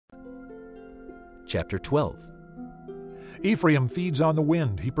Chapter 12. Ephraim feeds on the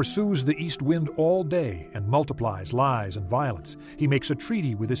wind. He pursues the east wind all day and multiplies lies and violence. He makes a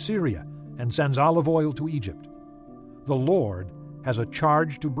treaty with Assyria and sends olive oil to Egypt. The Lord has a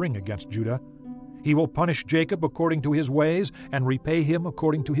charge to bring against Judah. He will punish Jacob according to his ways and repay him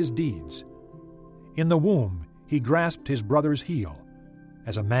according to his deeds. In the womb he grasped his brother's heel.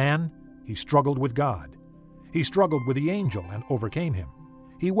 As a man, he struggled with God. He struggled with the angel and overcame him.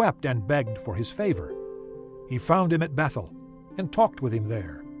 He wept and begged for his favor. He found him at Bethel and talked with him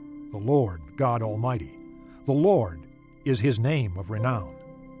there. The Lord God Almighty. The Lord is his name of renown.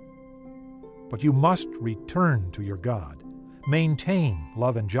 But you must return to your God. Maintain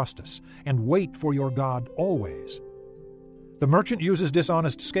love and justice, and wait for your God always. The merchant uses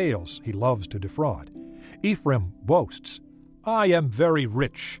dishonest scales. He loves to defraud. Ephraim boasts, "I am very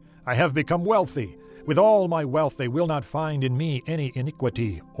rich. I have become wealthy. With all my wealth they will not find in me any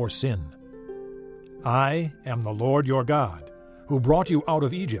iniquity or sin. I am the Lord your God, who brought you out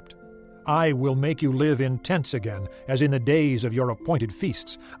of Egypt. I will make you live in tents again, as in the days of your appointed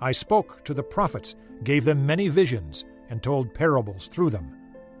feasts. I spoke to the prophets, gave them many visions, and told parables through them.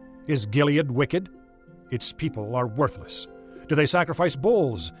 Is Gilead wicked? Its people are worthless. Do they sacrifice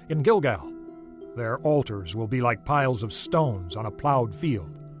bulls in Gilgal? Their altars will be like piles of stones on a plowed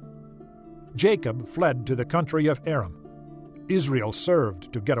field. Jacob fled to the country of Aram. Israel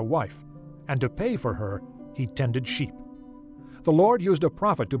served to get a wife, and to pay for her he tended sheep. The Lord used a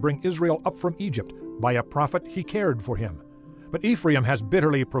prophet to bring Israel up from Egypt. By a prophet he cared for him. But Ephraim has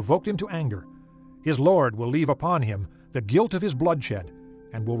bitterly provoked him to anger. His Lord will leave upon him the guilt of his bloodshed,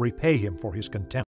 and will repay him for his contempt.